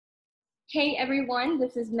Hey everyone,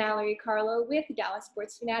 this is Malori Carlo with Dallas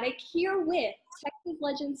Sports Fanatic here with Texas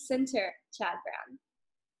Legends center Chad Brown.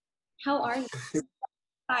 How are you?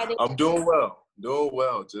 Excited. I'm doing well. Doing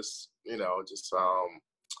well. Just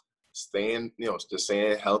staying, just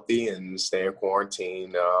staying healthy and staying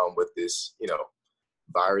quarantined with this,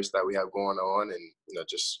 virus that we have going on, and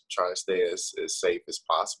just trying to stay as safe as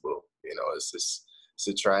possible. It's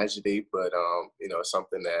a tragedy, but it's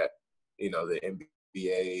something that the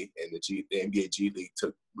NBA and the NBA G League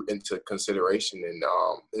took into consideration, and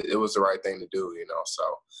it was the right thing to do. So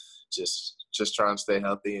just trying to stay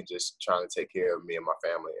healthy and just trying to take care of me and my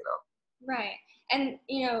family. Right. And,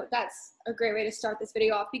 that's a great way to start this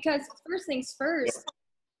video off because first things first,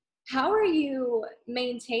 how are you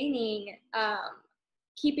maintaining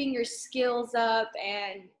keeping your skills up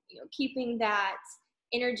and, keeping that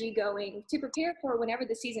energy going to prepare for whenever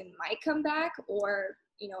the season might come back or,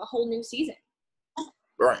 a whole new season?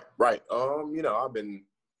 Right. I've been,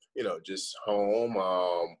 just home,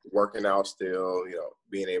 working out still,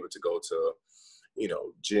 being able to go to,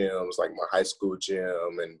 gyms like my high school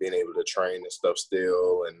gym and being able to train and stuff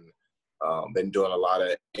still. And been doing a lot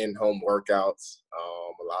of in-home workouts,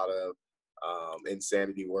 a lot of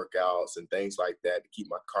insanity workouts and things like that to keep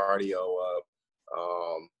my cardio up.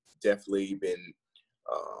 Definitely been,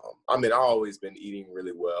 I've always been eating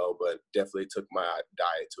really well, but definitely took my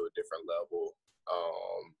diet to a different level.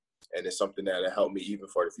 And it's something that'll help me even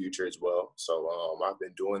for the future as well. So I've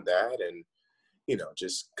been doing that and,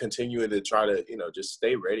 just continuing to try to, just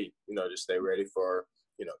stay ready, just stay ready for,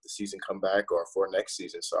 the season come back or for next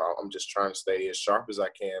season. So I'm just trying to stay as sharp as I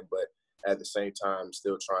can, but at the same time,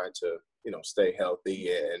 still trying to, stay healthy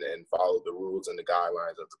and follow the rules and the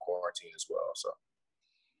guidelines of the quarantine as well. So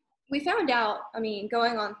We found out,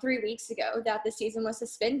 going on 3 weeks ago that the season was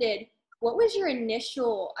suspended. What was your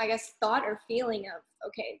initial, thought or feeling of,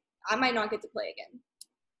 okay, I might not get to play again?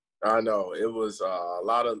 I know it was a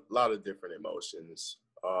lot of different emotions.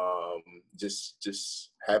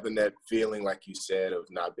 Just having that feeling, like you said, of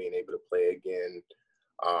not being able to play again.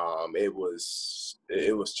 It was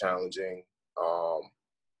challenging.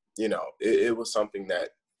 It was something that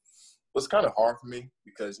was kind of hard for me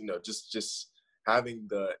because just having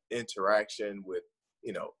the interaction with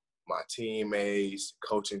my teammates,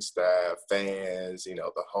 coaching staff, fans,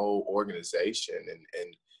 the whole organization,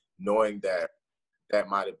 and knowing that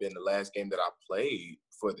might have been the last game that I played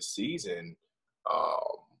for the season,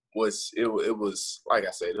 it was like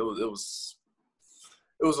I said, it was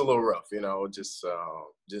a little rough,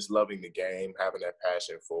 just loving the game, having that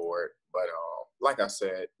passion for it. But like I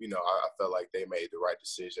said, I felt like they made the right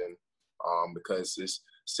decision because it's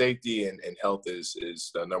safety and health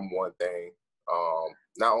is the number one thing,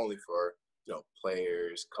 not only for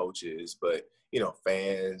players, coaches, but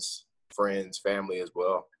fans, friends, family as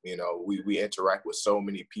well. We interact with so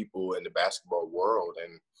many people in the basketball world,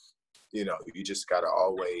 and you just got to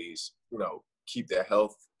always keep their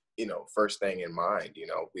health first thing in mind,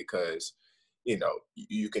 because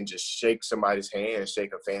you can just shake somebody's hand,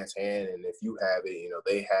 shake a fan's hand, and if you have it,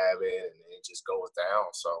 they have it, and it just goes down.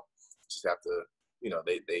 So just have to,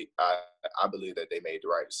 I believe that they made the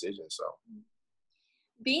right decision. So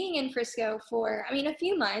Being in Frisco for, a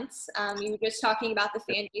few months, you were just talking about the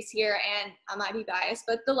fan base here, and I might be biased,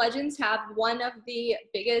 but the Legends have one of the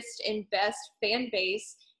biggest and best fan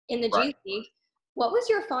base in the G League. What was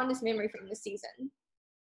your fondest memory from the season?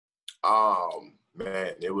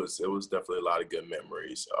 Man, it was definitely a lot of good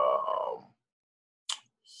memories.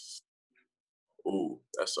 Ooh,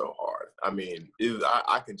 that's so hard.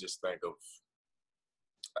 I can just think of.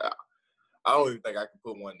 I don't even think I can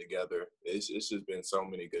put one together. It's just been so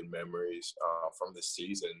many good memories from the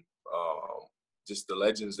season. Just the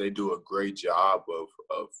Legends, they do a great job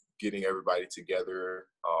of getting everybody together,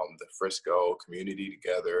 the Frisco community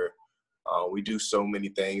together. We do so many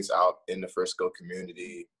things out in the Frisco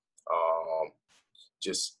community,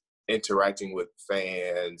 just interacting with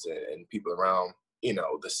fans and people around,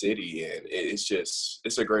 the city. And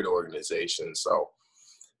it's a great organization. So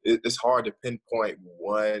it's hard to pinpoint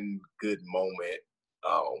one good moment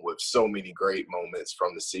with so many great moments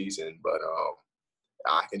from the season, but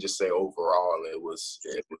I can just say overall it was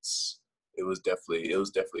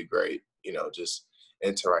definitely great. Just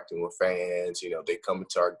interacting with fans. They come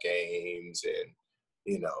into our games, and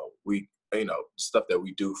we stuff that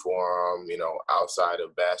we do for them. Outside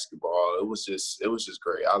of basketball, it was just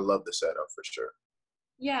great. I love the setup for sure.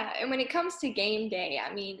 Yeah, and when it comes to game day,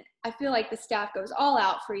 I feel like the staff goes all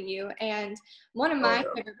out for you. And one of my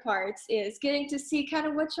favorite parts is getting to see kind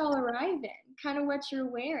of what y'all arrive in, kind of what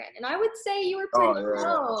you're wearing. And I would say you were pretty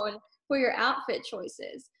known for your outfit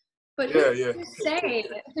choices. But who Yeah, would yeah. you say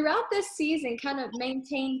throughout this season kind of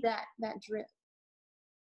maintained that drip?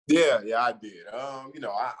 Yeah, I did.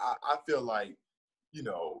 I feel like,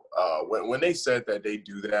 when they said that they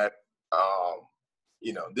do that,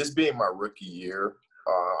 this being my rookie year,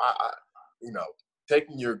 you know,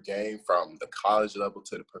 taking your game from the college level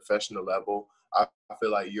to the professional level, I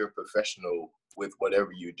feel like you're a professional with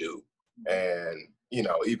whatever you do. And,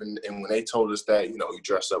 even and when they told us that, you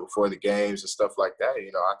dress up before the games and stuff like that,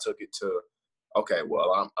 I took it to, okay,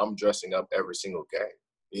 well, I'm dressing up every single game,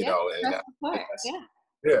 Yeah, and that's the part. that's, Yeah.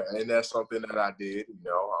 yeah, and that's something that I did,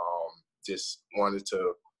 just wanted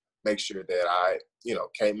to make sure that I,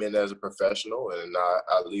 came in as a professional and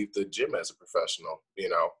I leave the gym as a professional,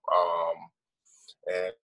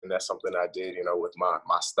 and that's something I did, with my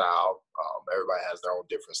style. Everybody has their own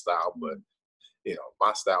different style, but,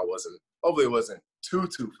 my style hopefully it wasn't too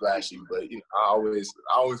flashy, but, I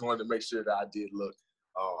always wanted to make sure that I did look,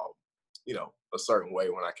 a certain way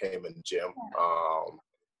when I came in the gym.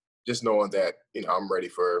 Just knowing that, I'm ready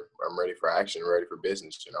for action, ready for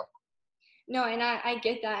business. No, and I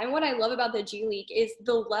get that. And what I love about the G League is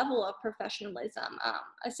the level of professionalism.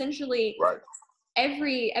 Essentially, Right,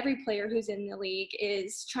 every player who's in the league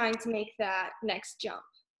is trying to make that next jump.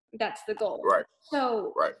 That's the goal. right,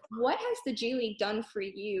 So, right, what has the G League done for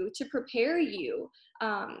you to prepare you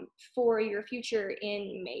for your future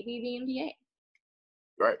in maybe the NBA?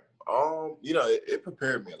 right. It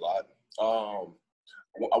prepared me a lot.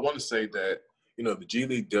 I want to say that, the G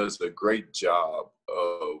League does a great job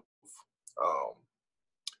of um,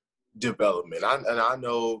 development. I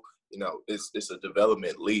know, it's a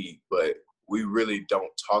development league, but we really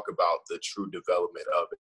don't talk about the true development of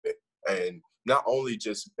it. And not only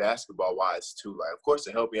just basketball wise too. Like, of course,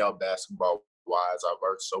 to help me out basketball wise, I've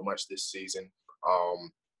learned so much this season.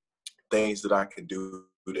 Um, Things that I can do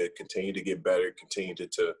to continue to get better, continue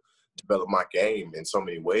to develop my game in so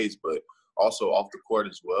many ways, but also off the court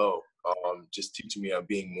as well. Just teaching me on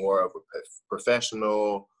being more of a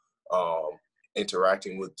professional, um,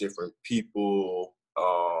 interacting with different people,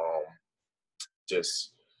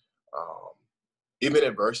 just um, even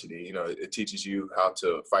adversity. It teaches you how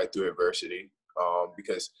to fight through adversity,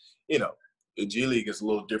 because you know the G League is a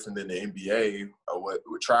little different than the NBA, with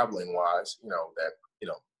traveling wise. That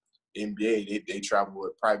NBA, they travel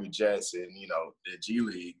with private jets, and the G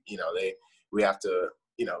League, we have to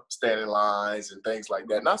stand in lines and things like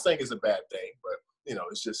that. Not saying it's a bad thing, but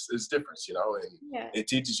it's different, and Yeah. it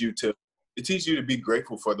teaches you to be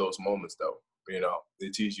grateful for those moments, though.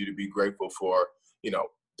 It teaches you to be grateful for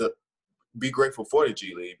the be grateful for the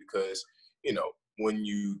G League, because when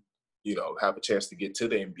you have a chance to get to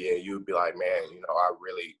the NBA, you'll be like, man, I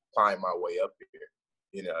really climbed my way up here.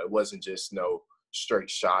 It wasn't just no straight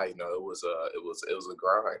shot. It was a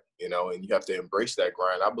grind. And you have to embrace that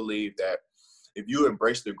grind. I believe that if you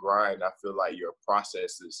embrace the grind, I feel like your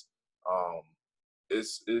process um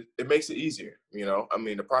it makes it easier. I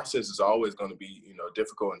mean, the process is always going to be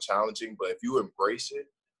difficult and challenging, but if you embrace it,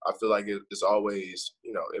 I feel like it's always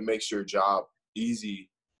it makes your job easy,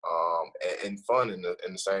 and fun in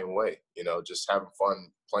the same way. Just having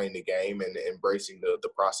fun playing the game and embracing the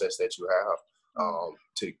process that you have,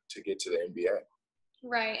 to get to the NBA.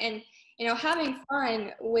 Right. And, having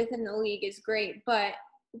fun within the league is great, but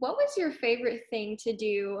what was your favorite thing to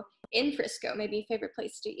do in Frisco? Maybe favorite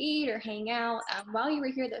place to eat or hang out while you were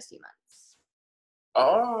here those few months?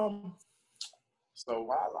 Um, so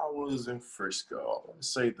while I was in Frisco, I want to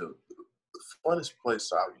say the funnest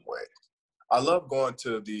place I went. I love going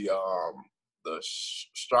to the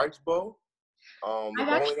Stripes Bowl, the I've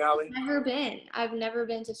bowling actually alley. never been. I've never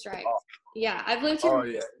been to Stripes. Oh, Yeah, I've lived here oh for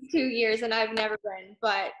yeah, 2 years and I've never been.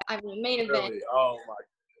 But I mean, main event. really? Oh my,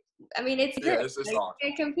 I mean, it's yeah, good. it's You awesome.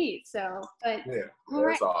 can't compete. So, but Yeah, all yeah,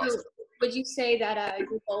 right. it's So, awesome. would you say that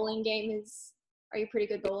your bowling game is? Are you pretty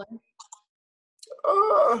good bowler?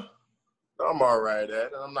 Uh, I'm all right at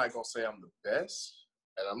it. I'm not gonna say I'm the best,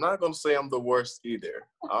 and I'm not gonna say I'm the worst either.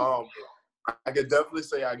 I could definitely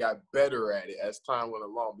say I got better at it as time went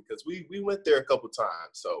along, because we went there a couple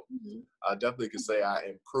times, so Mhm. I definitely could say I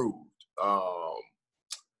improved.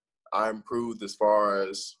 I improved as far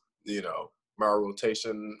as my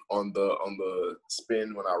rotation on the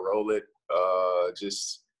spin when I roll it.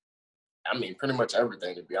 Just, I mean, pretty much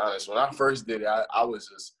everything, to be honest. When I first did it, I was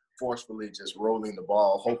just forcefully just rolling the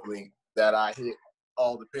ball, hoping that I hit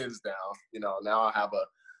all the pins down. Now I have a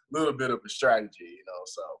little bit of a strategy.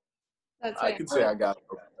 So That's I right. can say I got.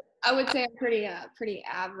 I would say I'm pretty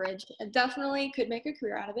average. I definitely could make a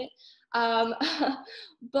career out of it. Um,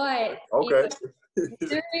 but Okay.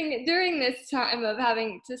 during this time of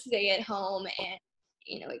having to stay at home and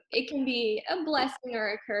it can be a blessing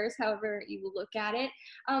or a curse, however you look at it.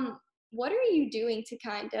 What are you doing to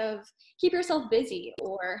kind of keep yourself busy,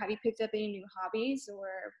 or have you picked up any new hobbies, or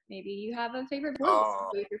maybe you have a favorite board Um,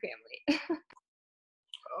 with your family?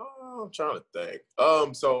 I'm trying to think.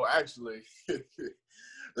 So actually,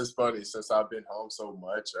 it's funny since I've been home so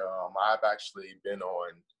much. I've actually been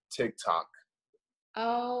on TikTok.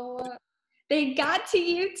 Oh, they got to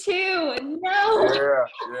you too. No. Yeah,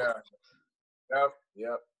 yeah, yep,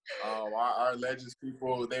 yep. Our Legends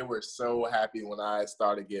people, they were so happy when I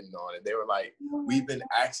started getting on it. They were like, "We've been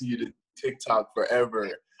asking you to TikTok forever."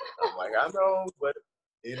 I'm like, "I know, but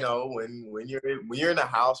when you're in a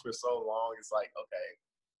house for so long, it's like, okay,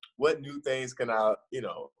 what new things can I,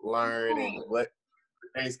 learn, and what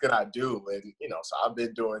things can I do?" And so I've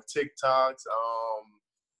been doing TikToks.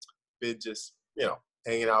 Been just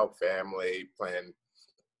hanging out with family, playing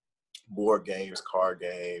board games, card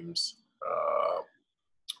games,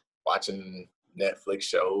 watching Netflix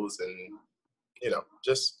shows, and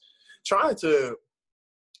just trying to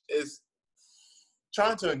is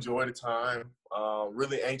trying to enjoy the time.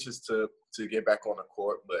 Really anxious to get back on the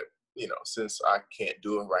court, but since I can't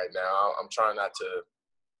do it right now, I'm trying not to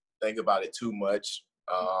think about it too much,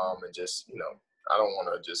 and just I don't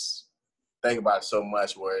want to just think about it so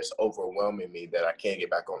much where it's overwhelming me that I can't get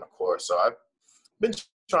back on the court. So I've been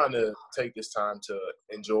trying to take this time to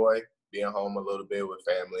enjoy being home a little bit with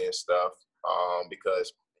family and stuff,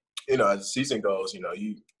 because as the season goes,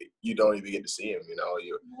 you don't even get to see him.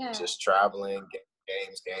 You're Yeah. just traveling,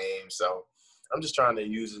 games. So I'm just trying to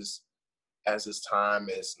use this as this time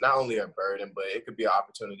is not only a burden, but it could be an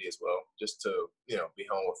opportunity as well, just to be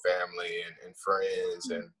home with family and friends,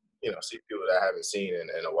 and see people that I haven't seen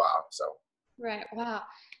in a while. So Right. Wow.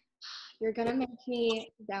 You're gonna make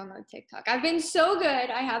me download TikTok. I've been so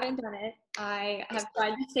good. I haven't done it. I have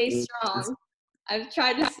tried to stay strong. I've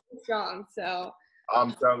tried to stay strong. So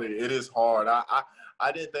I'm telling you, it is hard.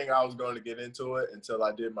 I didn't think I was going to get into it until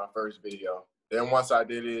I did my first video. Then once I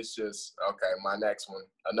did it, it's just, okay, my next one,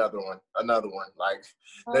 another one, another one. Like,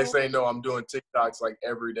 they oh, say, no, I'm doing TikToks like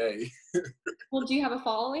every day. well, do you have a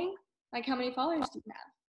following? Like, how many followers do you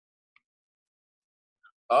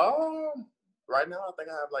have? Um, right now, I think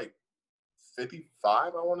I have like 55, I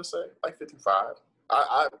want to say, like 55.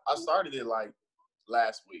 I started it like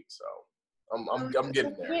last week, so I'm getting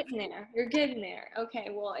You're there. getting there. You're getting there. Okay.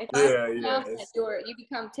 Well, if I Yeah, find yeah. out that you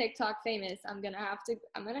become TikTok famous, I'm gonna have to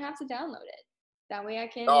download it. That way I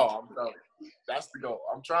can. Oh, I'm telling you, that's the goal.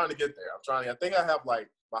 I'm trying to get there. I think I have like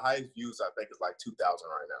my highest views. I think is like 2,000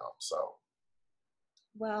 right now. So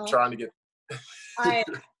I'm Well, trying to get. I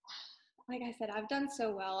like I said, I've done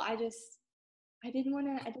so well. I didn't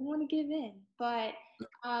want to give in, but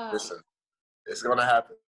um, Listen, it's gonna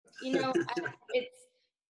happen. it's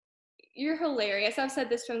you're hilarious. I've said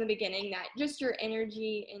this from the beginning that just your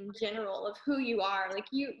energy in general of who you are, like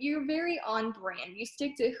you're very on brand. You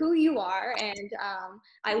stick to who you are, and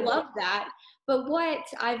I love that. But what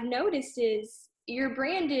I've noticed is your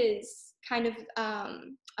brand is kind of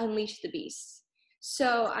unleash the beast.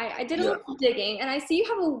 So I did a Yeah. little digging, and I see you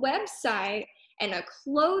have a website and a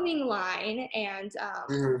clothing line, and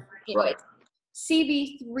Right. it's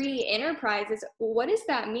CB3 Enterprises. What does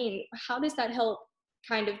that mean? How does that help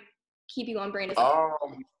kind of keep you on brand as a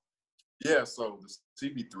Um. Yeah. So the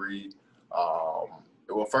CB3.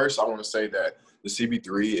 Well, first I want to say that the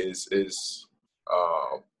CB3 is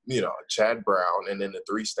Chad Brown, and then the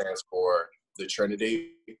three stands for the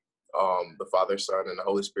Trinity, the Father, Son, and the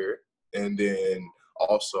Holy Spirit, and then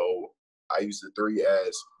also I use the three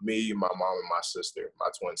as me, my mom, and my sister, my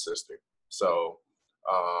twin sister. So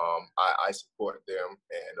I support them,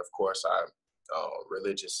 and of course I'm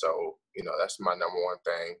religious, so that's my number one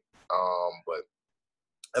thing. But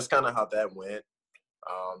that's kind of how that went.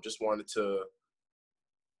 Just wanted to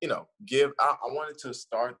I wanted to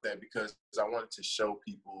start that because I wanted to show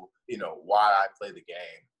people why I play the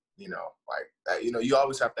game. Like that. You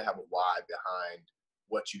always have to have a why behind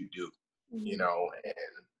what you do. Mhm. And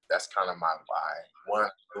that's kind of my why. One, I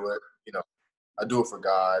do it, I do it for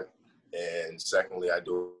God, and secondly, I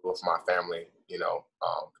do it with my family.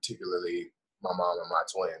 Particularly my mom and my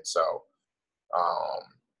twin. So um,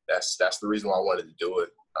 that's the reason why I wanted to do it.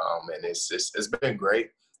 And it's been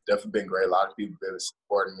great. Definitely been great. A lot of people have been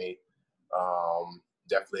supporting me.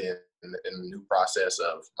 Definitely in the new process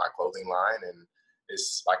of my clothing line, and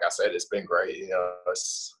it's like I said, it's been great.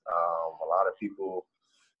 It's a lot of people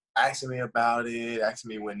asking me about it, asking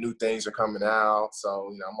me when new things are coming out. So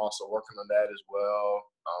I'm also working on that as well.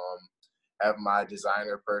 Have my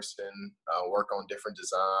designer person work on different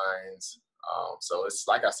designs. So it's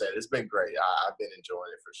like I said, it's been great. I've been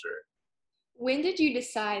enjoying it for sure. When did you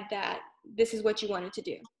decide that this is what you wanted to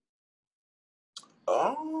do?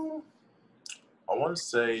 Um, I want to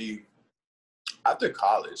say after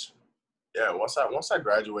college. Yeah, once I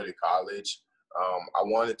graduated college, I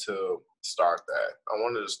wanted to start that. I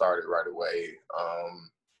wanted to start it right away.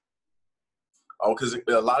 Because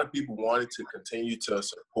a lot of people wanted to continue to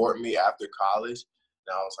support me after college,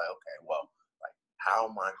 and I was like, okay, well, like, how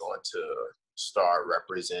am I going to start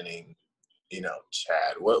representing,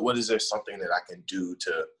 Chad? What is there something that I can do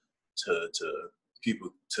to people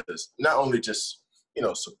to not only just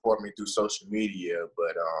support me through social media,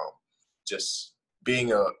 but just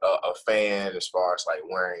being a fan as far as like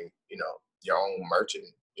wearing your own merchant,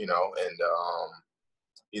 and I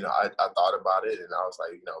thought about it and I was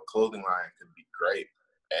like, clothing line could be great.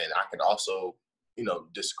 And I could also,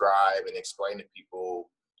 describe and explain to people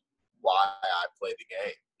why I play the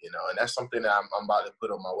game, and that's something that I'm about to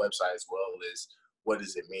put on my website as well is what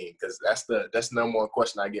does it mean? Because that's the number one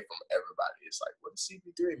question I get from everybody. It's like, what does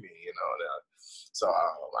CB3 mean? So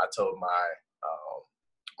I told my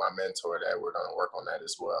mentor that we're going to work on that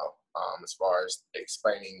as well, as far as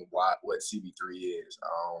explaining what CB3 is.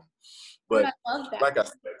 And But I love that. like I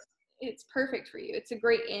said, It's perfect for you. It's a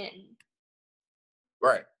great in.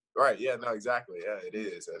 right, yeah, no, exactly, yeah, it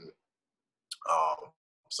is, and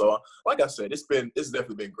so like I said, it's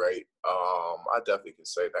definitely been great. I definitely can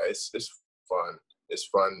say that it's fun. It's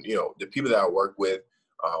fun, the people that I work with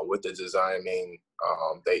the designing,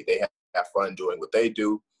 they have fun doing what they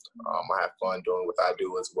do. I have fun doing what I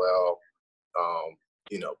do as well.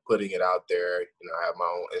 Putting it out there. I have my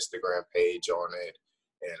own Instagram page on it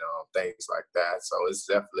and things like that. So it's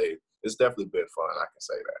definitely been fun. I can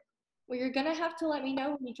say that. Well, you're gonna have to let me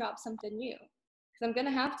know when you drop something new, because I'm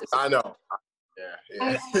gonna have to I support. know. Yeah.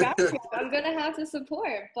 I got you. I'm gonna have to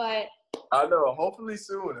support, but I know. Hopefully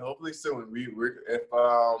soon. We're if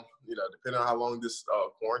depending on how long this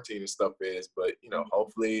quarantine and stuff is, but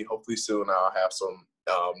hopefully soon I'll have some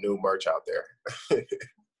new merch out there.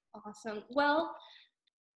 awesome. Well,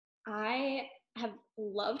 I have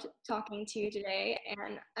loved talking to you today,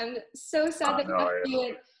 and I'm so sad I that we have know. to do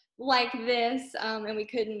it like this, and we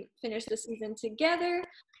couldn't finish the season together.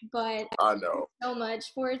 But I thank you know. so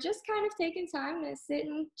much for just kind of taking time to sit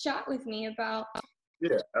and chat with me about Yeah,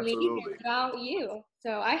 me absolutely. and about you.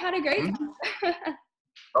 So I had a great Mhm. time.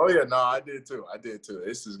 Oh yeah, no, I did too.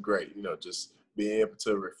 This is great. Just being able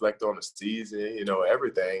to reflect on the season.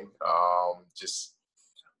 Everything.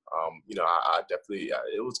 I definitely.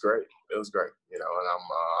 It was great. It was great. And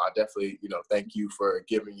I definitely. Thank you for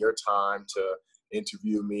giving your time to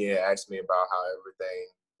interview me and ask me about how everything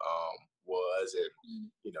was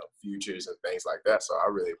and futures and things like that. So I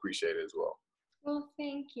really appreciate it as well. Well,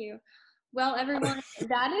 thank you. Well, everyone,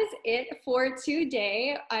 that is it for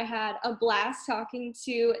today. I had a blast talking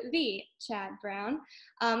to the Chad Brown.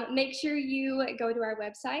 Make sure you go to our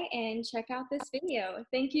website and check out this video.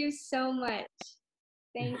 Thank you so much.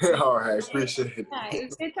 Thank you. All right, appreciate it. Yeah, it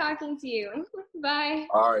was good talking to you. Bye.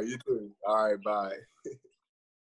 All right, you too. All right, bye.